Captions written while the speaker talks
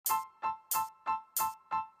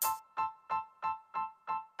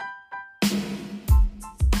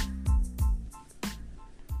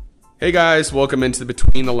Hey guys, welcome into the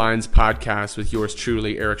Between the Lines podcast with yours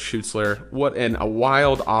truly, Eric Schutzler. What a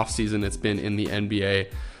wild offseason it's been in the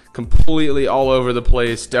NBA. Completely all over the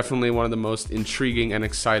place. Definitely one of the most intriguing and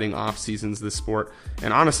exciting off seasons this sport,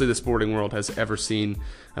 and honestly the sporting world, has ever seen.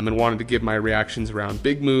 And wanted to give my reactions around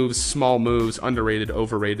big moves, small moves, underrated,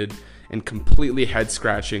 overrated, and completely head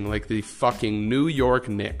scratching like the fucking New York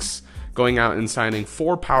Knicks going out and signing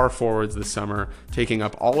 4 power forwards this summer, taking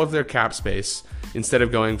up all of their cap space instead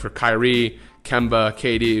of going for Kyrie, Kemba,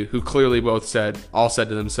 KD, who clearly all said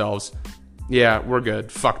to themselves, yeah, we're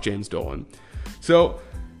good. Fuck James Dolan. So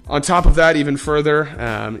on top of that, even further,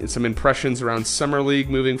 some impressions around Summer League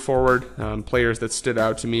moving forward, players that stood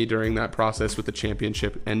out to me during that process with the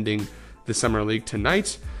championship ending the Summer League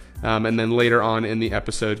tonight. And then later on in the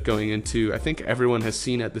episode going into, I think everyone has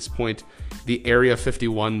seen at this point, the Area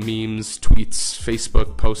 51 memes, tweets,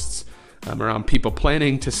 Facebook posts around people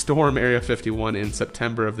planning to storm Area 51 in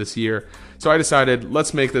September of this year. So I decided,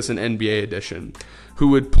 let's make this an NBA edition. Who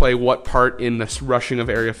would play what part in this rushing of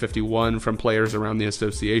Area 51 from players around the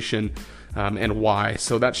association, and why?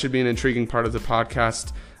 So that should be an intriguing part of the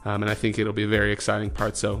podcast, and I think it'll be a very exciting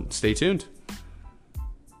part, so stay tuned.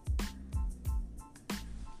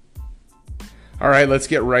 All right, let's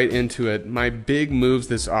get right into it. My big moves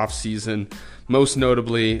this offseason, most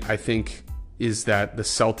notably, I think, is that the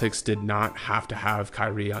Celtics did not have to have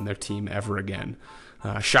Kyrie on their team ever again.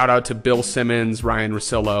 Shout out to Bill Simmons, Ryan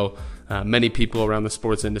Russillo, many people around the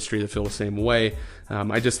sports industry that feel the same way.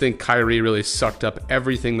 I just think Kyrie really sucked up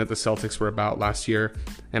everything that the Celtics were about last year.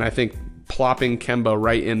 And I think plopping Kemba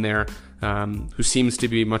right in there, who seems to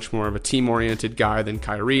be much more of a team-oriented guy than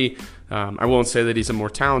Kyrie. I won't say that he's a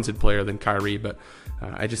more talented player than Kyrie, but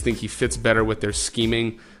I just think he fits better with their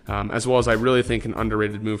scheming, as well as I really think an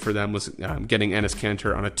underrated move for them was getting Enes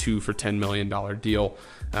Kanter on a 2 for $10 million deal,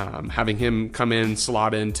 having him come in,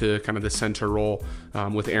 slot into kind of the center role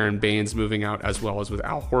with Aaron Baines moving out, as well as with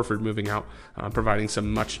Al Horford moving out, providing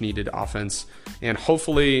some much-needed offense. And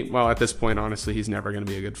hopefully, well, at this point, honestly, he's never going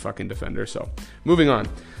to be a good fucking defender. So moving on.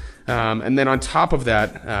 And then on top of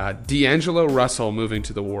that, D'Angelo Russell moving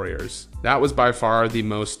to the Warriors. That was by far the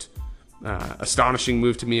most astonishing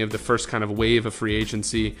move to me of the first kind of wave of free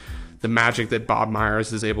agency. The magic that Bob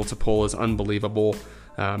Myers is able to pull is unbelievable.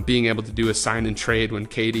 Being able to do a sign and trade when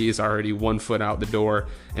KD is already 1 foot out the door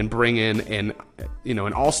and bring in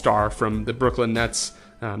an all-star from the Brooklyn Nets.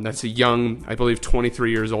 That's a young, I believe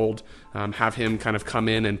 23 years old. Have him kind of come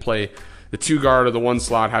in and play the 2 guard or the 1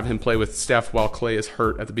 slot, have him play with Steph while Clay is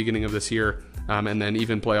hurt at the beginning of this year, and then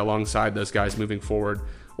even play alongside those guys moving forward,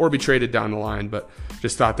 or be traded down the line. But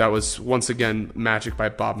just thought that was, once again, magic by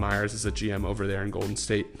Bob Myers as a GM over there in Golden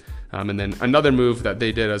State. And then another move that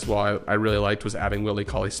they did as well I really liked was adding Willie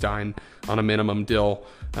Cauley-Stein on a minimum deal.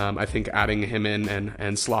 I think adding him in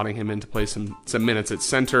and slotting him in to play some minutes at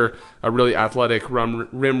center, a really athletic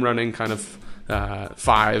rim running kind of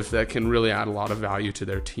 5 that can really add a lot of value to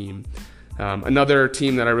their team. Another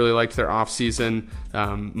team that I really liked their offseason,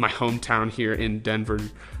 my hometown here in Denver.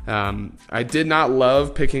 I did not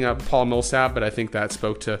love picking up Paul Millsap, but I think that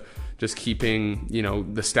spoke to just keeping,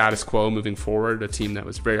 the status quo moving forward, a team that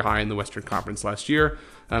was very high in the Western Conference last year,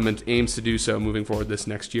 and aims to do so moving forward this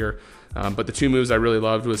next year. But the 2 moves I really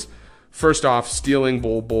loved was, first off, stealing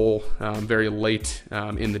Bol very late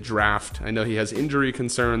in the draft. I know he has injury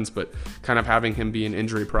concerns, but kind of having him be an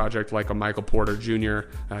injury project like a Michael Porter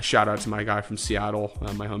Jr. Shout out to my guy from Seattle,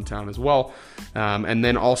 my hometown as well. And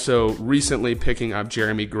then also recently picking up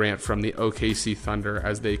Jeremy Grant from the OKC Thunder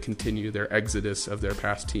as they continue their exodus of their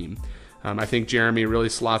past team. I think Jeremy really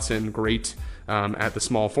slots in great at the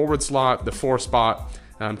small forward slot, the 4 spot.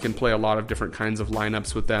 Can play a lot of different kinds of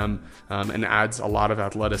lineups with them, and adds a lot of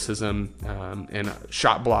athleticism and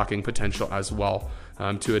shot blocking potential as well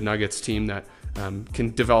to a Nuggets team that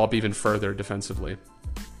can develop even further defensively.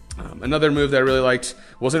 Another move that I really liked,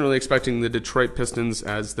 wasn't really expecting the Detroit Pistons,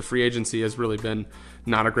 as the free agency has really been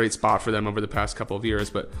not a great spot for them over the past couple of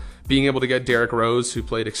years, but being able to get Derrick Rose, who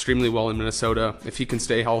played extremely well in Minnesota, if he can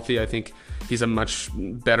stay healthy, I think he's a much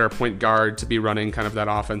better point guard to be running kind of that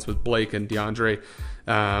offense with Blake and Andre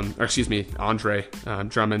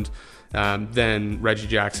Drummond, than Reggie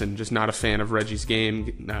Jackson. Just not a fan of Reggie's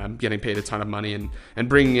game, getting paid a ton of money, and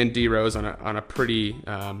bringing in D Rose on a pretty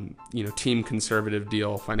team conservative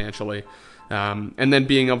deal financially, and then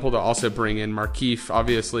being able to also bring in Markieff,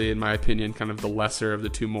 obviously in my opinion kind of the lesser of the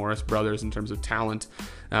 2 Morris brothers in terms of talent,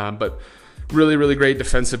 but really, really great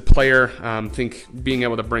defensive player. I think being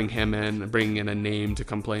able to bring him in, bringing in a name to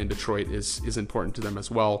come play in Detroit is important to them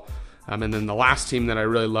as well. And then the last team that I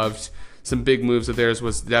really loved, some big moves of theirs,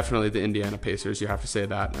 was definitely the Indiana Pacers. You have to say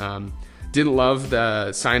that. Didn't love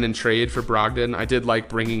the sign and trade for Brogdon. I did like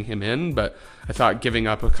bringing him in, but I thought giving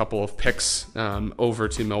up a couple of picks over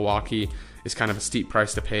to Milwaukee is kind of a steep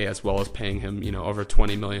price to pay, as well as paying him, over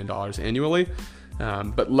 $20 million annually.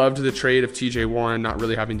 But loved the trade of TJ Warren, not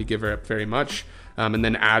really having to give up very much. And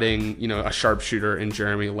then adding, a sharpshooter in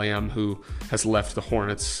Jeremy Lamb, who has left the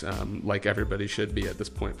Hornets like everybody should be at this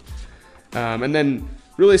point. And then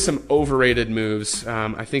really some overrated moves.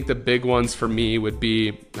 I think the big ones for me would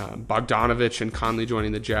be Bogdanovich and Conley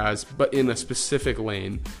joining the Jazz, but in a specific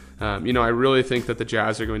lane. I really think that the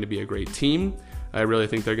Jazz are going to be a great team. I really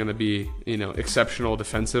think they're going to be, exceptional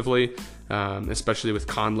defensively, especially with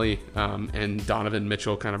Conley and Donovan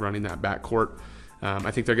Mitchell kind of running that backcourt.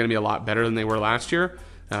 I think they're going to be a lot better than they were last year.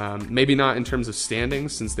 Maybe not in terms of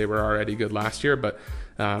standings, since they were already good last year, but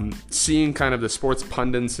seeing kind of the sports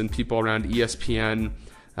pundits and people around ESPN,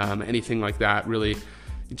 anything like that, really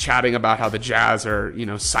chatting about how the Jazz are,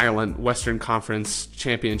 silent Western Conference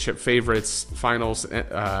championship favorites, finals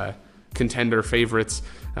contender favorites.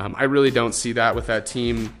 I really don't see that with that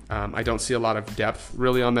team. I don't see a lot of depth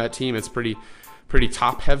really on that team. It's pretty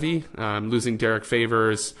top heavy, losing Derek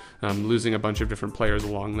Favors, losing a bunch of different players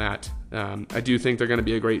along that. I do think they're going to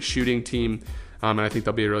be a great shooting team, and I think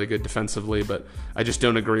they'll be really good defensively, but I just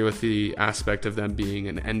don't agree with the aspect of them being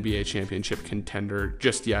an NBA championship contender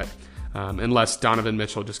just yet, unless Donovan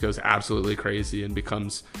Mitchell just goes absolutely crazy and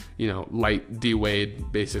becomes, light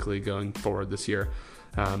D-Wade basically going forward this year.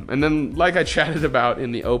 And then, like I chatted about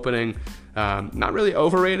in the opening, not really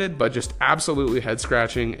overrated, but just absolutely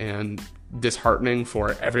head-scratching and disheartening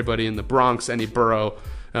for everybody in the Bronx, any borough,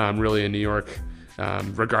 really in New York,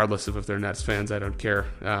 regardless of if they're Nets fans. I don't care.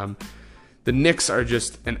 The Knicks are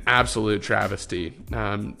just an absolute travesty.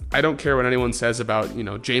 I don't care what anyone says about,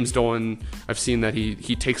 James Dolan. I've seen that he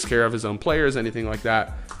takes care of his own players, anything like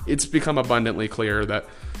that. It's become abundantly clear that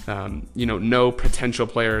no potential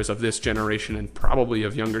players of this generation and probably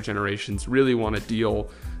of younger generations really want to deal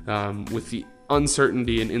with the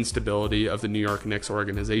uncertainty and instability of the New York Knicks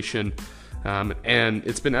organization. And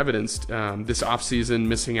it's been evidenced this offseason,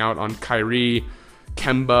 missing out on Kyrie,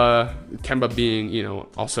 Kemba being,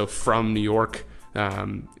 also from New York,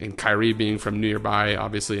 and Kyrie being from nearby,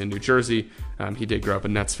 obviously in New Jersey. He did grow up a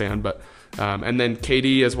Nets fan, but and then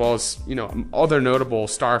KD, as well as, other notable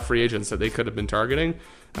star free agents that they could have been targeting.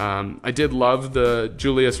 I did love the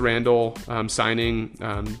Julius Randle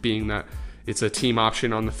signing, being that it's a team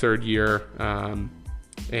option on the third year,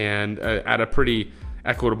 and at a pretty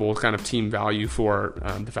equitable kind of team value for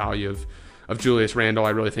the value of Julius Randle. I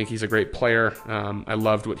really think he's a great player. I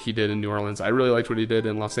loved what he did in New Orleans. I really liked what he did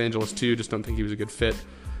in Los Angeles too, just don't think he was a good fit.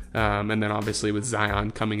 And then obviously with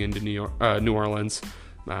Zion coming into New Orleans,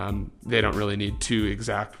 they don't really need two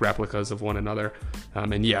exact replicas of one another.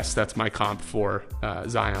 And yes, that's my comp for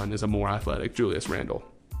Zion, is a more athletic Julius Randle.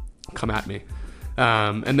 Come at me.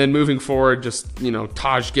 And then moving forward, just,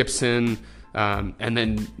 Taj Gibson, and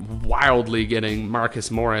then wildly getting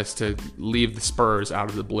Marcus Morris to leave the Spurs out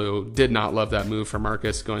of the blue. Did not love that move for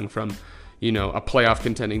Marcus, going from, a playoff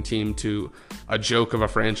contending team to a joke of a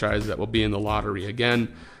franchise that will be in the lottery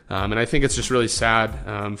again. And I think it's just really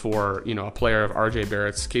sad for, a player of RJ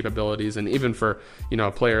Barrett's capabilities, and even for,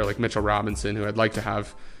 a player like Mitchell Robinson, who I'd like to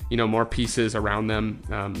have, more pieces around them.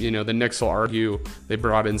 The Knicks will argue they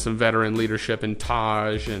brought in some veteran leadership in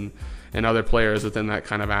Taj and other players within that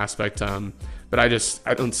kind of aspect. But I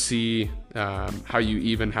don't see how you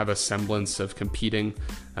even have a semblance of competing.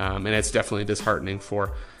 And it's definitely disheartening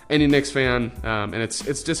for any Knicks fan. And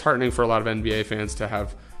it's disheartening for a lot of NBA fans to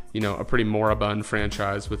have, a pretty moribund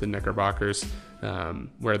franchise with the Knickerbockers,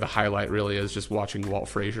 where the highlight really is just watching Walt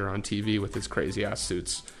Frazier on TV with his crazy ass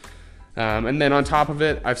suits. And then on top of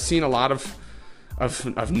it, I've seen a lot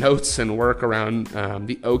of notes and work around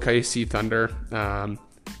the OKC Thunder.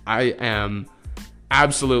 I am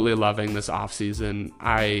absolutely loving this offseason.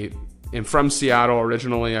 I am from Seattle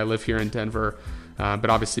originally. I live here in Denver, but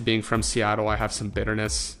obviously being from Seattle, I have some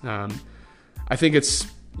bitterness. I think it's,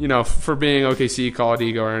 for being OKC, call it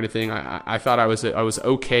ego or anything. I thought I was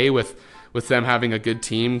okay with them having a good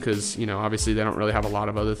team, because, obviously they don't really have a lot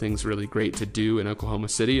of other things really great to do in Oklahoma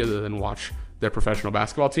City other than watch their professional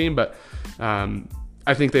basketball team. But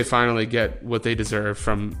I think they finally get what they deserve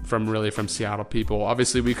from Seattle people.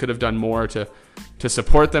 Obviously, we could have done more to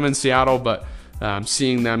support them in Seattle, but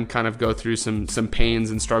seeing them kind of go through some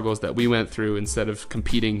pains and struggles that we went through instead of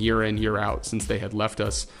competing year in, year out since they had left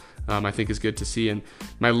us, I think is good to see. And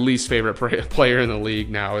my least favorite player in the league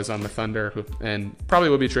now is on the Thunder, and probably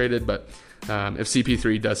will be traded, but if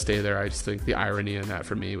CP3 does stay there, I just think the irony in that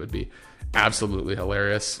for me would be absolutely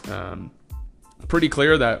hilarious. Pretty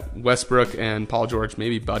clear that Westbrook and Paul George may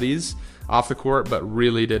be buddies. off the court, but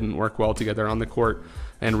really didn't work well together on the court,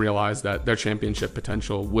 and realized that their championship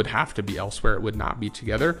potential would have to be elsewhere. It would not be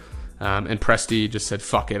together. And Presti just said,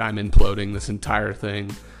 fuck it, I'm imploding this entire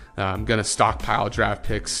thing. I'm going to stockpile draft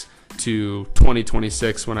picks to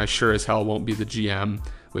 2026 when I sure as hell won't be the GM,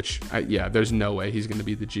 there's no way he's going to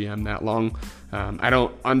be the GM that long. I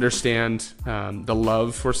don't understand the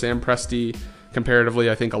love for Sam Presti comparatively.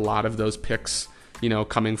 I think a lot of those picks,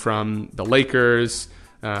 coming from the Lakers,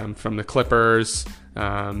 from the Clippers,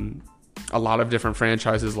 a lot of different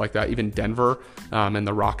franchises like that, even Denver and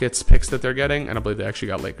the Rockets picks that they're getting. I don't believe they actually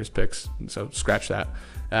got Lakers picks, so scratch that.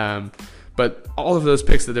 But all of those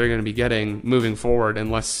picks that they're going to be getting moving forward,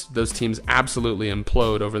 unless those teams absolutely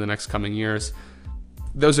implode over the next coming years,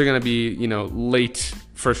 those are going to be, late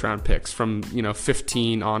first round picks from,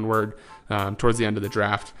 15 onward towards the end of the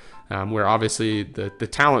draft, where obviously the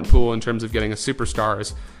talent pool in terms of getting a superstar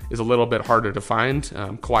is a little bit harder to find.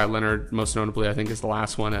 Kawhi Leonard, most notably, I think, is the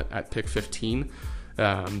last one at pick 15.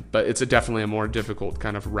 But it's definitely a more difficult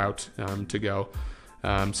kind of route to go.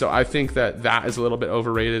 So I think that is a little bit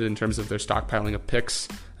overrated in terms of their stockpiling of picks.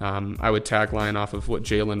 I would tagline off of what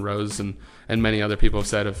Jalen Rose and many other people have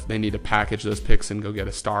said, if they need to package those picks and go get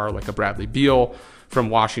a star like a Bradley Beal from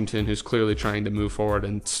Washington, who's clearly trying to move forward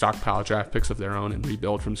and stockpile draft picks of their own and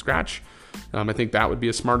rebuild from scratch. I think that would be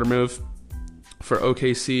a smarter move for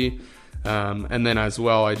OKC. And then as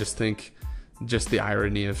well, I just think the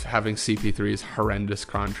irony of having CP3's horrendous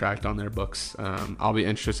contract on their books. I'll be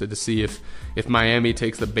interested to see if Miami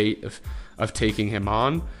takes the bait of taking him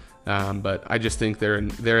on. But I just think they're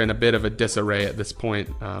in a bit of a disarray at this point.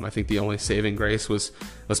 I think the only saving grace was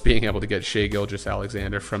being able to get Shai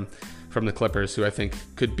Gilgeous-Alexander from the Clippers, who I think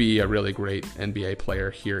could be a really great NBA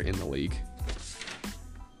player here in the league.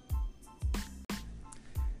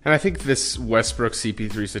 And I think this Westbrook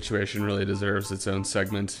CP3 situation really deserves its own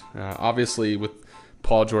segment. Obviously, with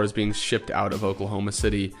Paul George being shipped out of Oklahoma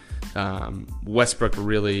City, Westbrook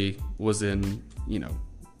really was in,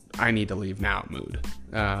 I need to leave now mood.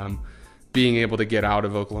 Being able to get out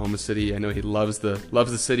of Oklahoma City, I know he loves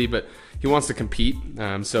the city, but he wants to compete.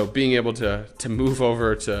 So being able to move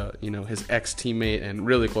over to his ex-teammate and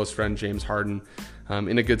really close friend James Harden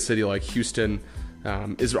in a good city like Houston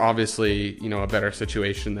is obviously a better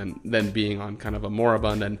situation than being on kind of a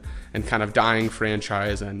moribund and kind of dying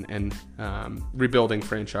franchise and rebuilding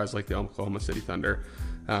franchise like the Oklahoma City Thunder.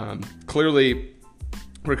 Clearly,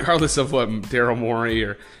 regardless of what Daryl Morey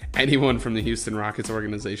or anyone from the Houston Rockets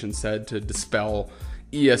organization said to dispel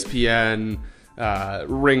ESPN,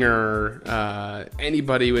 Ringer,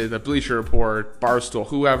 anybody with a Bleacher Report, Barstool,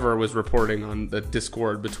 whoever was reporting on the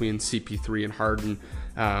discord between CP3 and Harden,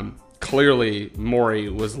 clearly Morey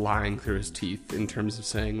was lying through his teeth in terms of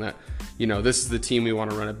saying that, this is the team we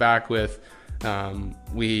want to run it back with.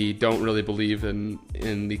 We don't really believe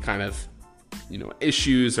in the kind of,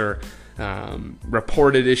 issues or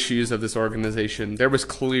reported issues of this organization. There was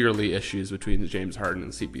clearly issues between James Harden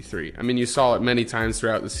and CP3. I mean, you saw it many times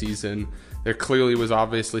throughout the season. There clearly was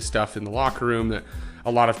obviously stuff in the locker room that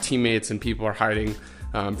a lot of teammates and people are hiding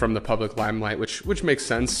from the public limelight, which makes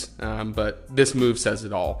sense. But this move says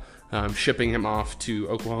it all. Shipping him off to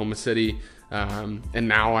Oklahoma City. And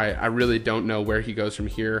now I really don't know where he goes from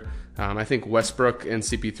here. I think Westbrook and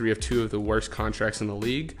CP3 have two of the worst contracts in the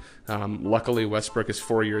league. Luckily, Westbrook is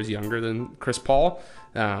 4 years younger than Chris Paul.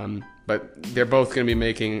 But they're both going to be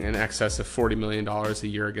making in excess of $40 million a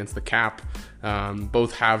year against the cap.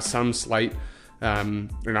 Both have some slight, or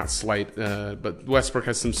not slight, but Westbrook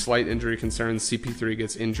has some slight injury concerns. CP3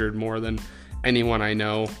 gets injured more than anyone I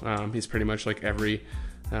know. He's pretty much like every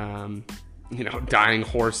dying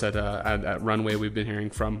horse at Runway we've been hearing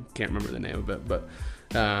from. Can't remember the name of it, but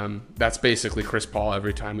that's basically Chris Paul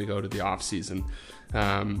every time we go to the off season.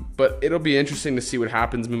 But it'll be interesting to see what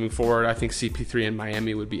happens moving forward. I think CP3 in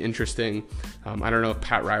Miami would be interesting. I don't know if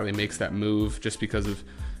Pat Riley makes that move just because of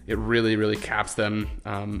it really, really caps them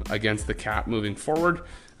against the cap moving forward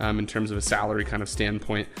in terms of a salary kind of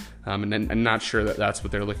standpoint. And I'm not sure that that's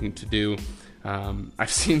what they're looking to do.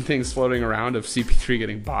 I've seen things floating around of CP3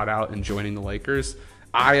 getting bought out and joining the Lakers.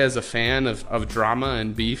 I, as a fan of drama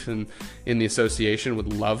and beef and in the association,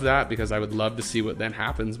 would love that because I would love to see what then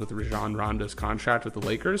happens with Rajon Rondo's contract with the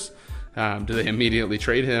Lakers. Do they immediately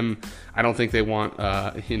trade him? I don't think they want,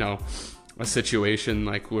 a situation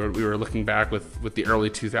like where we were looking back with the early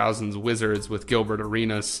 2000s Wizards with Gilbert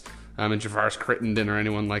Arenas and Javaris Crittenden or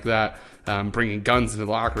anyone like that bringing guns into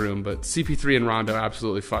the locker room. But CP3 and Rondo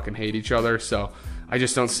absolutely fucking hate each other, so I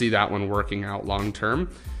just don't see that one working out long term.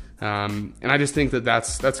 And I just think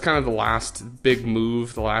that's kind of the last big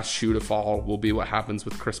move, the last shoe to fall will be what happens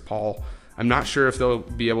with Chris Paul I'm not sure if they'll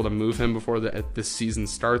be able to move him before this season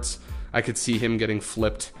starts. I could see him getting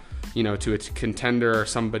flipped, to a contender or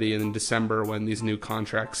somebody in December when these new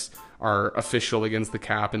contracts are official against the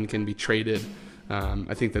cap and can be traded.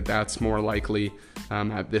 I think that's more likely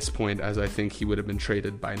at this point, as I think he would have been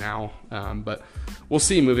traded by now. But we'll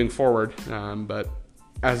see moving forward. But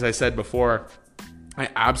as I said before, I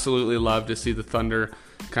absolutely love to see the Thunder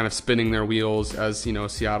kind of spinning their wheels as, a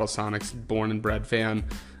Seattle Sonics born and bred fan,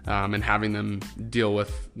 and having them deal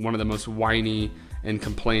with one of the most whiny and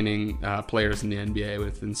complaining players in the NBA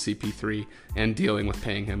within CP3, and dealing with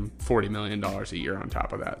paying him $40 million a year on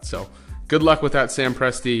top of that. So good luck with that, Sam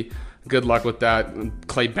Presti. Good luck with that,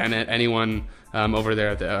 Clay Bennett, anyone over there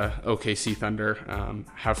at the OKC Thunder.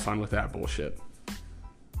 Have fun with that bullshit.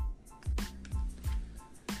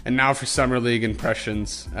 And now for Summer League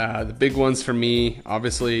impressions. The big ones for me,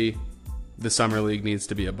 obviously, the Summer League needs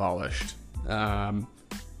to be abolished. The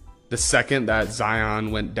second that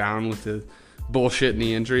Zion went down with the bullshit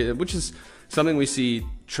knee injury, which is something we see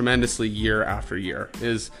tremendously year after year,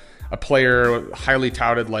 is a player highly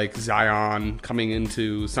touted like Zion coming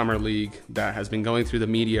into Summer League that has been going through the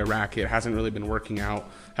media racket, hasn't really been working out,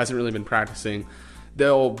 hasn't really been practicing.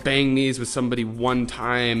 They'll bang knees with somebody one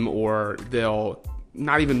time, or they'll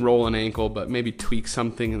not even roll an ankle, but maybe tweak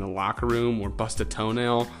something in the locker room or bust a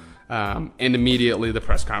toenail. And immediately the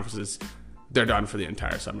press conferences, they're done for the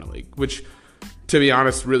entire Summer League, which, to be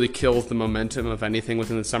honest, really kills the momentum of anything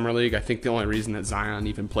within the Summer League. I think the only reason that Zion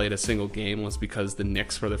even played a single game was because the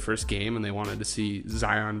Knicks were the first game and they wanted to see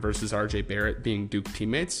Zion versus RJ Barrett being Duke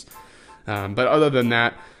teammates. But other than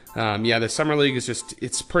that, the Summer League is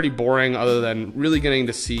it's pretty boring, other than really getting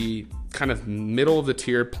to see kind of middle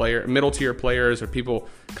tier players, or people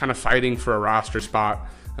kind of fighting for a roster spot,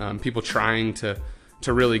 people trying to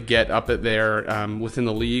really get up at there within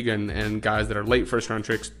the league, and guys that are late first round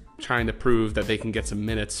tricks trying to prove that they can get some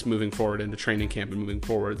minutes moving forward into training camp and moving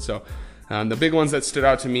forward. So the big ones that stood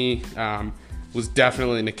out to me was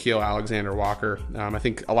definitely Nickeil Alexander-Walker. I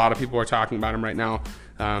think a lot of people are talking about him right now.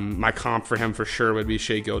 My comp for him for sure would be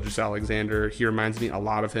Shai Gilgeous-Alexander. He reminds me a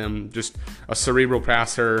lot of him, just a cerebral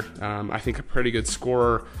passer. I think a pretty good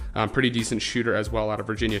scorer, pretty decent shooter as well out of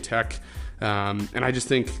Virginia Tech. And I just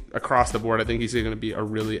think across the board, I think he's going to be a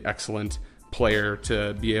really excellent player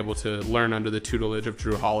to be able to learn under the tutelage of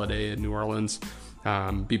Drew Holiday in New Orleans,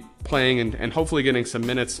 be playing and hopefully getting some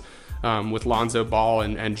minutes with Lonzo Ball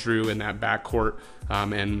and Drew in that backcourt,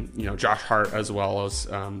 and Josh Hart, as well as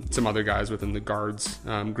some other guys within the guards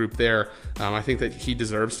group there. I think that he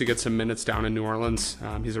deserves to get some minutes down in New Orleans.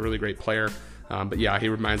 He's a really great player. But yeah, he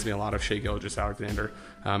reminds me a lot of Shai Gilgeous-Alexander.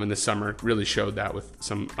 In the summer, really showed that with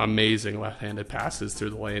some amazing left-handed passes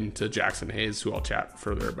through the lane to Jackson Hayes, who I'll chat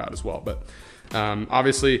further about as well. But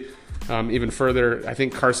obviously, even further, I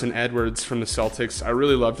think Carson Edwards from the Celtics, I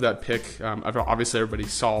really loved that pick. Obviously, everybody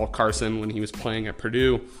saw Carson when he was playing at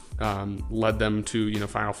Purdue, led them to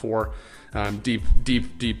Final Four, deep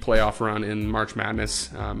playoff run in March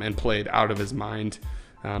Madness, and played out of his mind.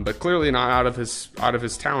 But clearly not out of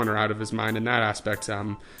his talent or out of his mind in that aspect.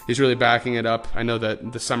 He's really backing it up. I know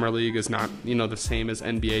that the Summer League is not the same as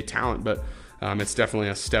NBA talent, but it's definitely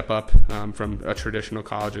a step up from a traditional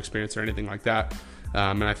college experience or anything like that.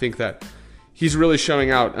 And I think that he's really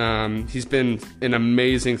showing out. He's been an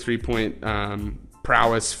amazing 3-point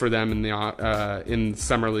prowess for them in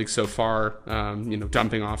Summer League so far.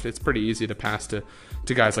 Dumping off, it's pretty easy to pass to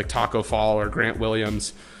guys like Taco Fall or Grant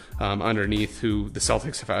Williams. Underneath, who the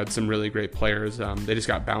Celtics have had some really great players. They just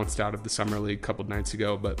got bounced out of the Summer League a couple nights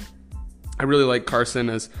ago, but I really like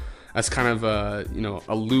Carson as kind of a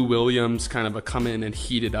Lou Williams, kind of a come in and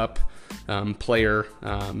heat it up player.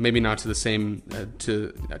 Maybe not to the same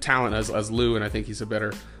to talent as Lou, and I think he's a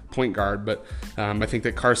better point guard, but I think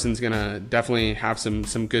that Carson's gonna definitely have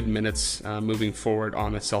some good minutes moving forward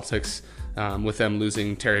on the Celtics. With them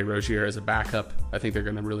losing Terry Rozier as a backup, I think they're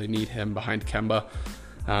gonna really need him behind Kemba.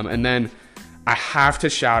 And then I have to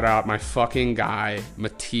shout out my fucking guy,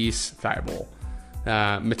 Matisse Thybulle.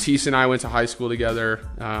 Matisse and I went to high school together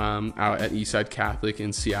out at Eastside Catholic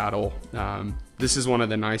in Seattle. This is one of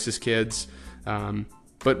the nicest kids.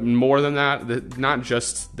 But more than that, not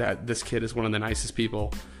just that this kid is one of the nicest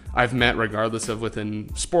people I've met, regardless of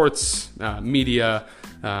within sports, media,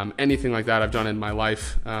 anything like that I've done in my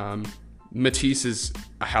life. Matisse is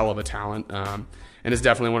a hell of a talent, and is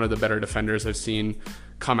definitely one of the better defenders I've seen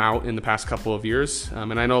come out in the past couple of years.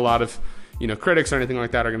 And I know a lot of critics or anything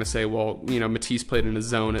like that are going to say, well, Matisse played in a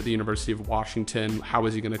zone at the University of Washington. How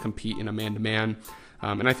is he going to compete in a man-to-man?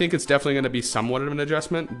 And I think it's definitely going to be somewhat of an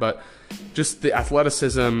adjustment, but just the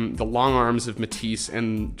athleticism, the long arms of Matisse,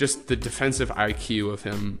 and just the defensive IQ of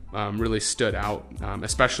him really stood out,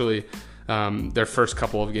 especially their first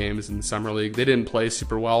couple of games in the Summer League. They didn't play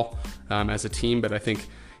super well as a team, but I think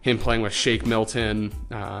him playing with Shake Milton,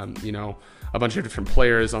 a bunch of different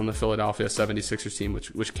players on the Philadelphia 76ers team,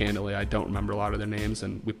 which candidly, I don't remember a lot of their names,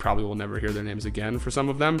 and we probably will never hear their names again for some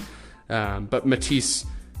of them. But Matisse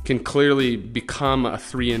can clearly become a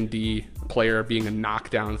 3-and-D player, being a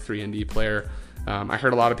knockdown 3-and-D player. I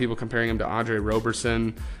heard a lot of people comparing him to Andre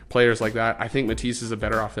Roberson, players like that. I think Matisse is a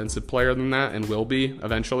better offensive player than that and will be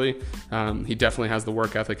eventually. He definitely has the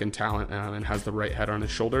work ethic and talent and has the right head on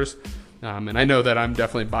his shoulders. And I know that I'm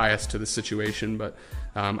definitely biased to the situation, but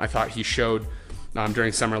I thought he showed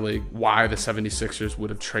during Summer League why the 76ers would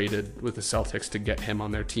have traded with the Celtics to get him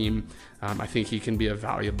on their team. I think he can be a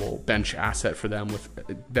valuable bench asset for them, with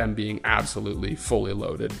them being absolutely fully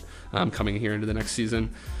loaded coming here into the next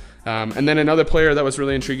season. And then another player that was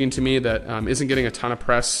really intriguing to me that isn't getting a ton of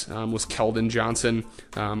press was Keldon Johnson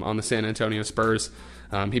on the San Antonio Spurs.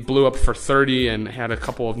 He blew up for 30 and had a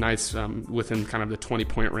couple of nights within kind of the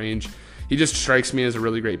 20-point range. He just strikes me as a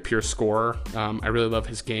really great pure scorer. I really love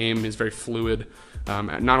his game. He's very fluid.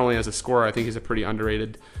 Not only as a scorer, I think he's a pretty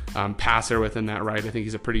underrated passer within that right. I think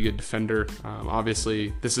he's a pretty good defender.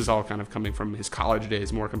 Obviously, this is all kind of coming from his college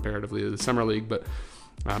days more comparatively to the Summer League, but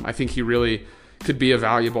I think he really could be a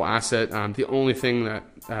valuable asset. The only thing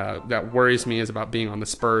that worries me is about being on the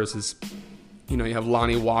Spurs is, you have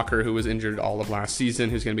Lonnie Walker, who was injured all of last season,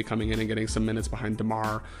 who's going to be coming in and getting some minutes behind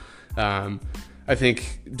DeMar. I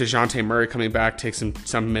think DeJounte Murray coming back takes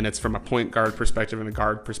some minutes from a point guard perspective and a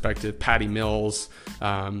guard perspective. Patty Mills,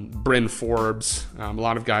 Bryn Forbes, a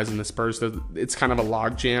lot of guys in the Spurs. It's kind of a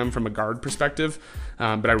logjam from a guard perspective,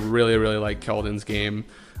 but I really, really like Keldon's game.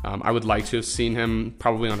 I would like to have seen him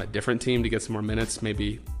probably on a different team to get some more minutes,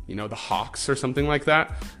 maybe, the Hawks or something like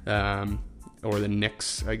that, or the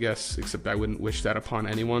Knicks, I guess, except I wouldn't wish that upon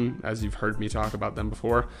anyone, as you've heard me talk about them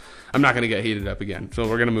before. I'm not going to get heated up again, so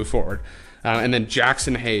we're going to move forward. And then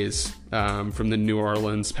Jackson Hayes from the New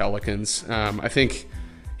Orleans Pelicans. I think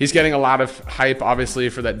he's getting a lot of hype, obviously,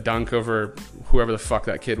 for that dunk over whoever the fuck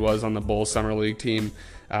that kid was on the Bulls Summer League team.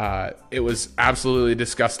 It was absolutely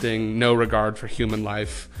disgusting, no regard for human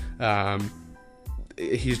life.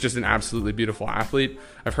 He's just an absolutely beautiful athlete.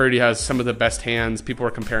 I've heard he has some of the best hands. People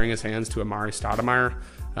are comparing his hands to Amari Stoudemire.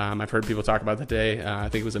 I've heard people talk about the day. I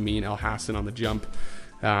think it was Amin El Hassan on the jump.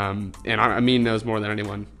 And Amin knows more than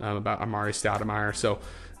anyone about Amari Stoudemire. So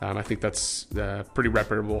I think that's pretty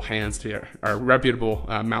reputable reputable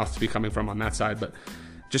mouth to be coming from on that side. But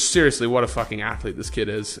just seriously, what a fucking athlete this kid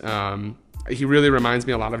is. He really reminds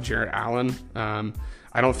me a lot of Jarrett Allen.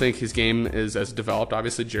 I don't think his game is as developed.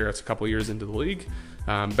 Obviously, Jarrett's a couple years into the league.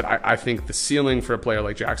 But I think the ceiling for a player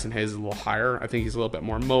like Jackson Hayes is a little higher. I think he's a little bit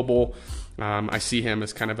more mobile. I see him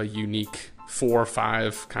as kind of a unique 4 or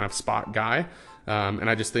 5 kind of spot guy. And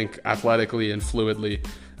I just think athletically and fluidly,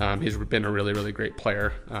 he's been a really, really great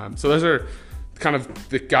player. So those are kind of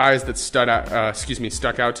the guys that stuck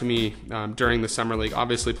out to me during the Summer League.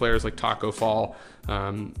 Obviously, players like Taco Fall.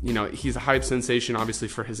 He's a hype sensation, obviously,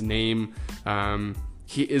 for his name.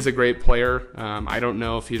 He is a great player. I don't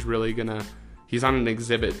know if he's really he's on an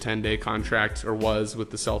exhibit 10-day contract, or was with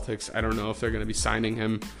the Celtics. I don't know if they're going to be signing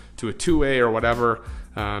him to a 2-way or whatever,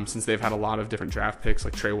 since they've had a lot of different draft picks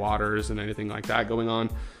like Trey Waters and anything like that going on.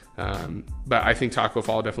 But I think Taco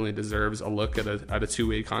Fall definitely deserves a look at a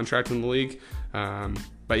 2-way contract in the league.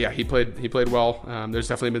 But yeah, he played well. There's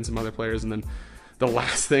definitely been some other players. And then the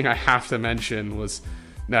last thing I have to mention was,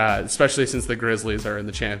 especially since the Grizzlies are in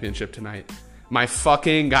the championship tonight, my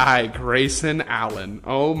fucking guy, Grayson Allen.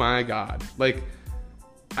 Oh my God.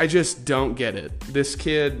 I just don't get it. This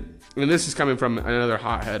kid, and this is coming from another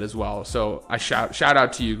hothead as well. So I shout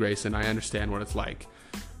out to you, Grayson. I understand what it's like.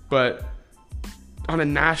 But on a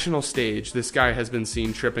national stage, this guy has been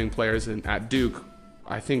seen tripping players at Duke,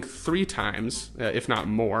 I think 3 times, if not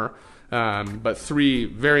more. But 3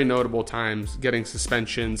 very notable times, getting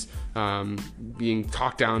suspensions, being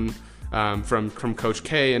talked down from Coach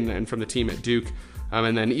K and from the team at Duke.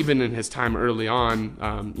 And then even in his time early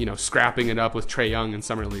on, scrapping it up with Trae Young in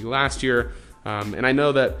Summer League last year. And I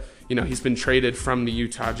know that, he's been traded from the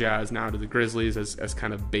Utah Jazz now to the Grizzlies as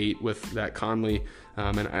kind of bait with that Conley.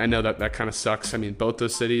 And I know that kind of sucks. I mean, both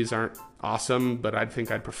those cities aren't awesome, but I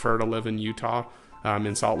think I'd prefer to live in Utah,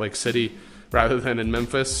 in Salt Lake City, rather than in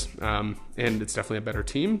Memphis. And it's definitely a better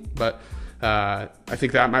team. But I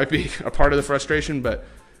think that might be a part of the frustration. But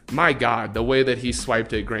my God, the way that he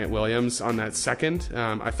swiped at Grant Williams on that second,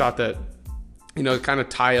 I thought that, kind of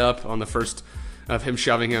tie up on the first of him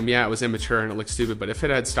shoving him. Yeah, it was immature and it looked stupid, but if it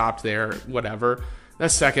had stopped there, whatever. That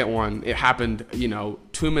second one, it happened,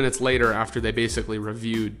 2 minutes later after they basically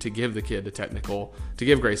reviewed to give the kid a technical, to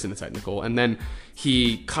give Grayson a technical. And then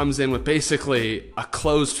he comes in with basically a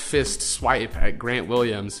closed fist swipe at Grant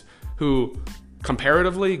Williams, who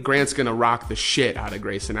comparatively, Grant's going to rock the shit out of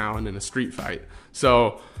Grayson Allen in a street fight.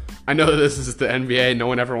 So I know that this is the NBA. No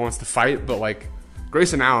one ever wants to fight, but like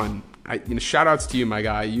Grayson Allen, shout outs to you, my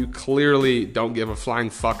guy. You clearly don't give a flying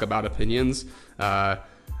fuck about opinions.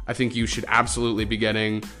 I think you should absolutely be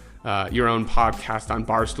getting your own podcast on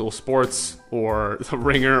Barstool Sports or The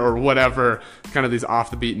Ringer or whatever, kind of these off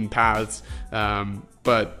the beaten paths.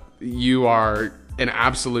 But you are an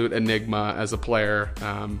absolute enigma as a player.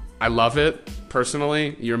 I love it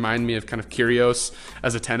personally. You remind me of kind of Kyrgios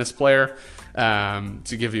as a tennis player,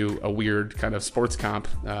 to give you a weird kind of sports comp.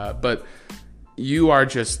 But you are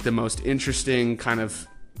just the most interesting kind of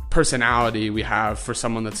personality we have for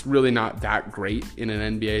someone that's really not that great in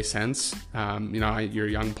an NBA sense. You're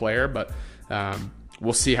a young player, but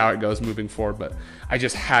we'll see how it goes moving forward. But I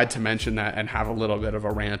just had to mention that and have a little bit of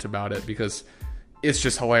a rant about it because it's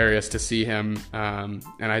just hilarious to see him. And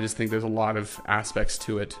I just think there's a lot of aspects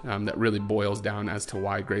to it that really boils down as to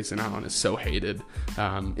why Grayson Allen is so hated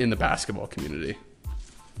in the basketball community.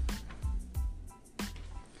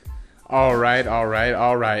 All right.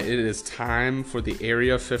 It is time for the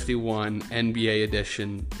Area 51 NBA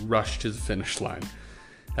edition rush to the finish line.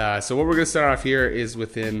 So what we're going to start off here is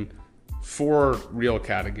within 4 real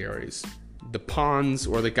categories. The pawns,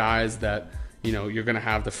 or the guys that, you're going to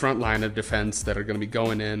have the front line of defense that are going to be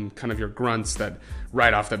going in, kind of your grunts that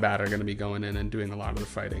right off the bat are going to be going in and doing a lot of the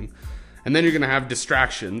fighting. And then you're going to have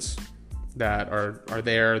distractions that are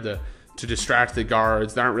there, to distract the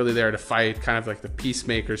guards. They aren't really there to fight, kind of like the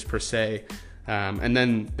peacemakers per se. And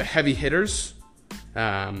then the heavy hitters.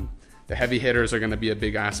 The heavy hitters are going to be a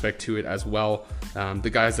big aspect to it as well. The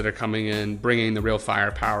guys that are coming in, bringing the real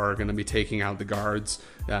firepower, are going to be taking out the guards,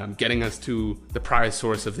 getting us to the prize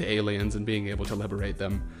source of the aliens and being able to liberate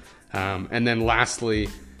them. And then lastly,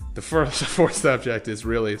 the fourth subject is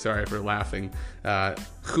really, sorry for laughing,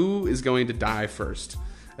 who is going to die first?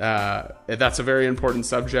 That's a very important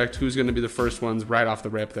subject. Who's going to be the first ones right off the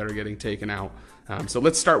rip that are getting taken out? So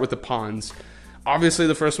let's start with the pawns. Obviously,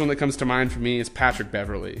 the first one that comes to mind for me is Patrick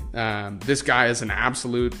Beverley. This guy is an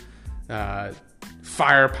absolute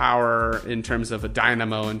firepower in terms of a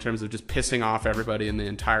dynamo, in terms of just pissing off everybody in the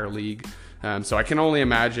entire league. So I can only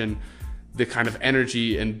imagine the kind of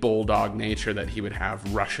energy and bulldog nature that he would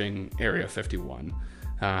have rushing Area 51.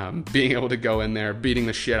 Being able to go in there, beating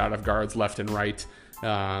the shit out of guards left and right.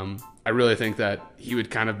 I really think that he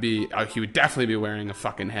would he would definitely be wearing a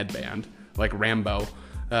fucking headband like Rambo,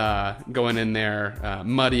 going in there,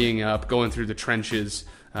 muddying up, going through the trenches,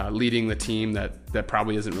 leading the team that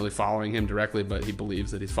probably isn't really following him directly, but he believes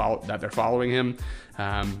that that they're following him.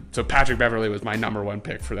 So Patrick Beverley was my number 1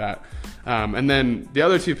 pick for that. And then the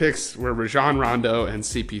other 2 picks were Rajon Rondo and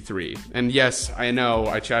CP3. And yes, I know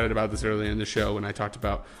I chatted about this earlier in the show when I talked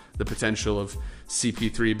about the potential of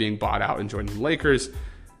CP3 being bought out and joining the Lakers.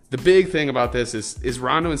 The big thing about this is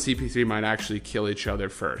Rondo and CP3 might actually kill each other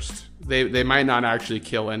first. They might not actually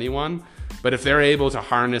kill anyone, but if they're able to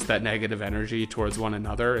harness that negative energy towards one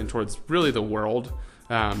another and towards really the world,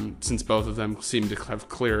 since both of them seem to have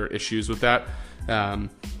clear issues with that,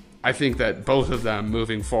 I think that both of them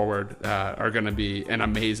moving forward are going to be an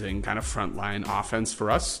amazing kind of frontline offense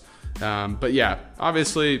for us. But yeah,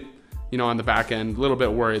 obviously, on the back end, a little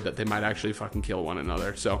bit worried that they might actually fucking kill one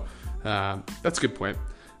another. So that's a good point.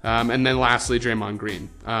 And then lastly, Draymond Green.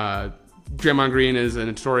 Draymond Green is a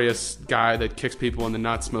notorious guy that kicks people in the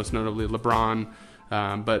nuts, most notably LeBron.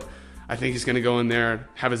 But I think he's going to go in there,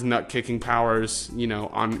 have his nut kicking powers,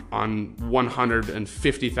 on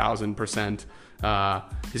 150,000%.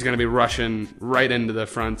 He's going to be rushing right into the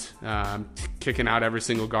front, kicking out every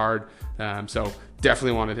single guard. So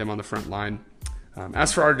definitely wanted him on the front line.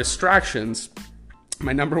 As for our distractions,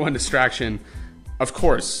 my number 1 distraction, of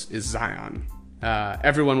course, is Zion.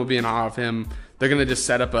 Everyone will be in awe of him. They're going to just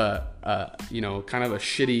set up a kind of a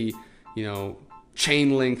shitty,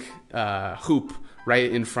 chain link hoop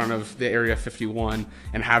right in front of the Area 51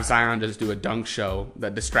 and have Zion just do a dunk show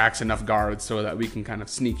that distracts enough guards so that we can kind of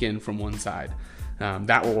sneak in from one side.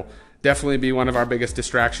 That will definitely be one of our biggest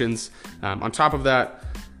distractions. On top of that,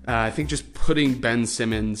 I think just putting Ben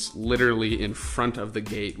Simmons literally in front of the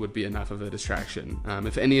gate would be enough of a distraction.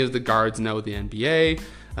 If any of the guards know the NBA,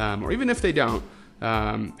 or even if they don't,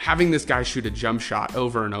 having this guy shoot a jump shot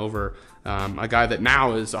over and over, a guy that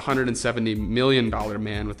now is a $170 million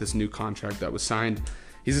man with this new contract that was signed,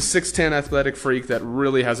 He's a 6'10 athletic freak that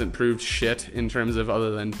really hasn't proved shit in terms of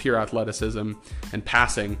other than pure athleticism and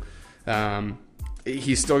passing.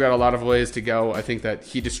 He's still got a lot of ways to go. I think that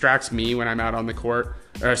he distracts me when I'm out on the court,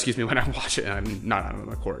 or excuse me, when I'm watching, I'm not out on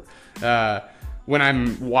the court. When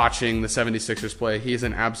I'm watching the 76ers play, he's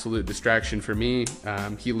an absolute distraction for me.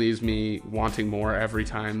 He leaves me wanting more every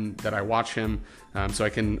time that I watch him. So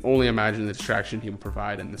I can only imagine the distraction he will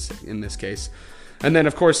provide in this case. And then,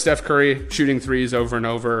 of course, Steph Curry shooting threes over and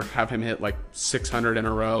over, have him hit like 600 in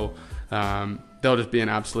a row. They'll just be an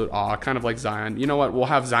absolute awe, kind of like Zion. You know what? We'll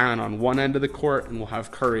have Zion on one end of the court, and we'll have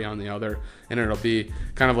Curry on the other, and it'll be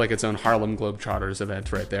kind of like its own Harlem Globetrotters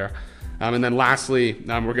event right there. And then lastly,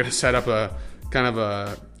 we're going to set up a kind of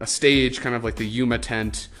a stage, kind of like the Yuma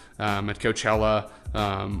tent at Coachella,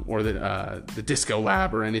 or the Disco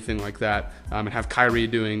Lab or anything like that, and have Kyrie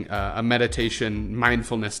doing a meditation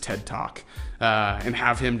mindfulness TED Talk, and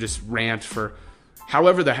have him just rant for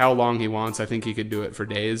however the hell long he wants. I think he could do it for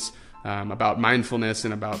days, about mindfulness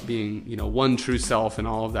and about being, one true self and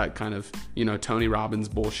all of that kind of, Tony Robbins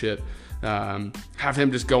bullshit. Have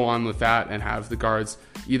him just go on with that and have the guards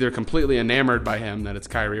either completely enamored by him that it's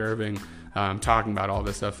Kyrie Irving talking about all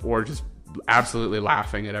this stuff, or just absolutely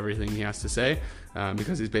laughing at everything he has to say,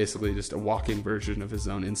 because he's basically just a walking version of his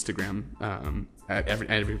own Instagram at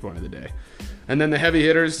every point of the day. And then the heavy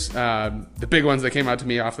hitters, the big ones that came out to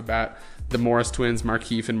me off the bat, the Morris twins,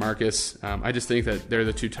 Markieff and Marcus. I just think that they're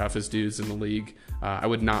the two toughest dudes in the league. I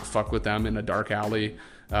would not fuck with them in a dark alley.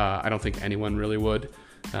 I don't think anyone really would.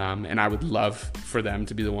 And I would love for them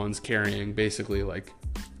to be the ones carrying basically like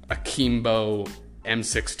akimbo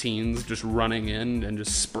M16s, just running in and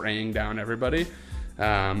just spraying down everybody.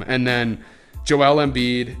 And then Joel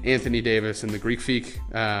Embiid, Anthony Davis, and the Greek Freak.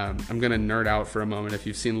 I'm going to nerd out for a moment. If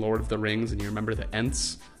you've seen Lord of the Rings and you remember the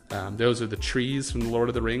Ents, those are the trees from the Lord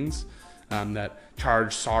of the Rings that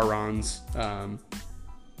charge Sauron's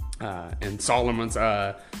and Solomon's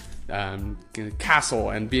castle,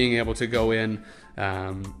 and being able to go in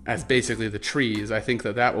as basically the trees. I think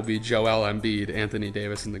that will be Joel Embiid, Anthony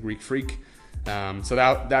Davis, and the Greek Freak. So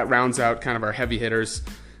that rounds out kind of our heavy hitters.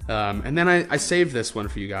 And then I saved this one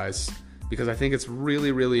for you guys because I think it's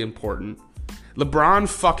really, really important. LeBron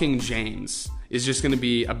fucking James is just going to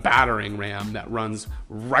be a battering ram that runs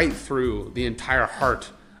right through the entire heart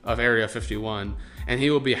of Area 51, and he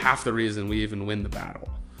will be half the reason we even win the battle.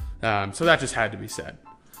 So that just had to be said.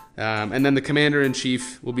 And then the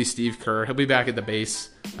commander-in-chief will be Steve Kerr. He'll be back at the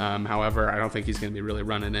base. However, I don't think he's going to be really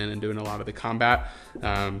running in and doing a lot of the combat.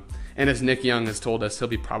 And as Nick Young has told us, he'll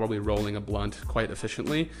be probably rolling a blunt quite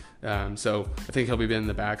efficiently. So I think he'll be in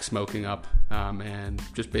the back smoking up, and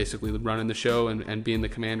just basically running the show and being the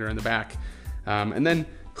commander in the back. And then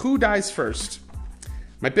who dies first?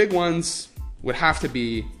 My big ones would have to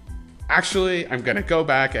be, actually, I'm going to go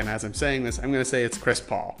back, and as I'm saying this, I'm going to say it's Chris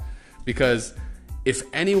Paul. Because if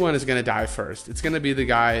anyone is going to die first, it's going to be the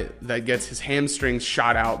guy that gets his hamstrings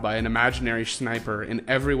shot out by an imaginary sniper in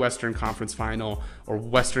every Western Conference final or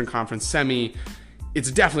Western Conference semi.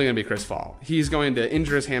 It's definitely going to be Chris Paul. He's going to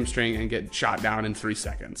injure his hamstring and get shot down in 3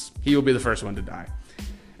 seconds. He will be the first one to die.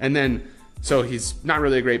 And then, so he's not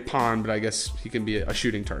really a great pawn, but I guess he can be a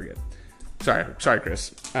shooting target. Sorry,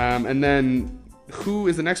 Chris. And then who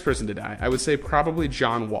is the next person to die? I would say probably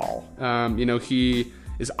John Wall. He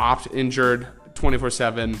is injured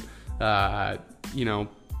 24/7.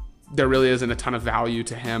 There really isn't a ton of value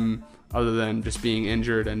to him other than just being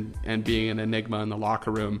injured and being an enigma in the locker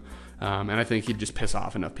room. And I think he'd just piss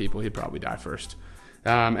off enough people. He'd probably die first.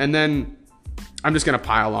 And then I'm just going to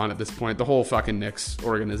pile on at this point. The whole fucking Knicks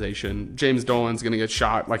organization. James Dolan's going to get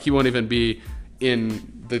shot. Like, he won't even be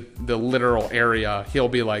in the literal area. He'll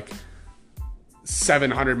be like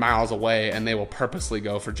 700 miles away, and they will purposely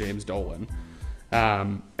go for James Dolan.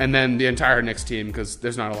 And then the entire Knicks team, because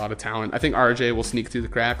there's not a lot of talent. I think RJ will sneak through the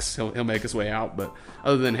cracks. He'll make his way out. But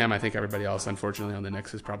other than him, I think everybody else, unfortunately, on the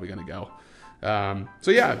Knicks is probably going to go.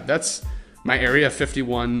 So yeah, that's my Area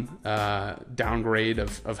 51 downgrade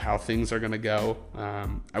of how things are going to go.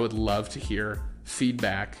 I would love to hear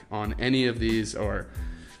feedback on any of these, or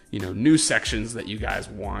new sections that you guys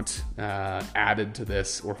want added to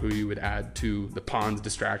this, or who you would add to the pawns,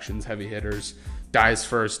 distractions, heavy hitters, dies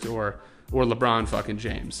first, or LeBron fucking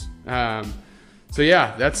James. So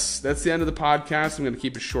yeah, that's the end of the podcast. I'm going to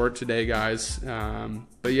keep it short today, guys.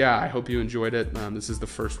 But yeah, I hope you enjoyed it. This is the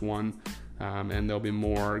first one, and there'll be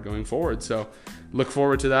more going forward. So look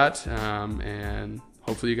forward to that, and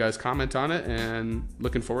hopefully you guys comment on it, and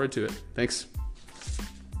looking forward to it. Thanks.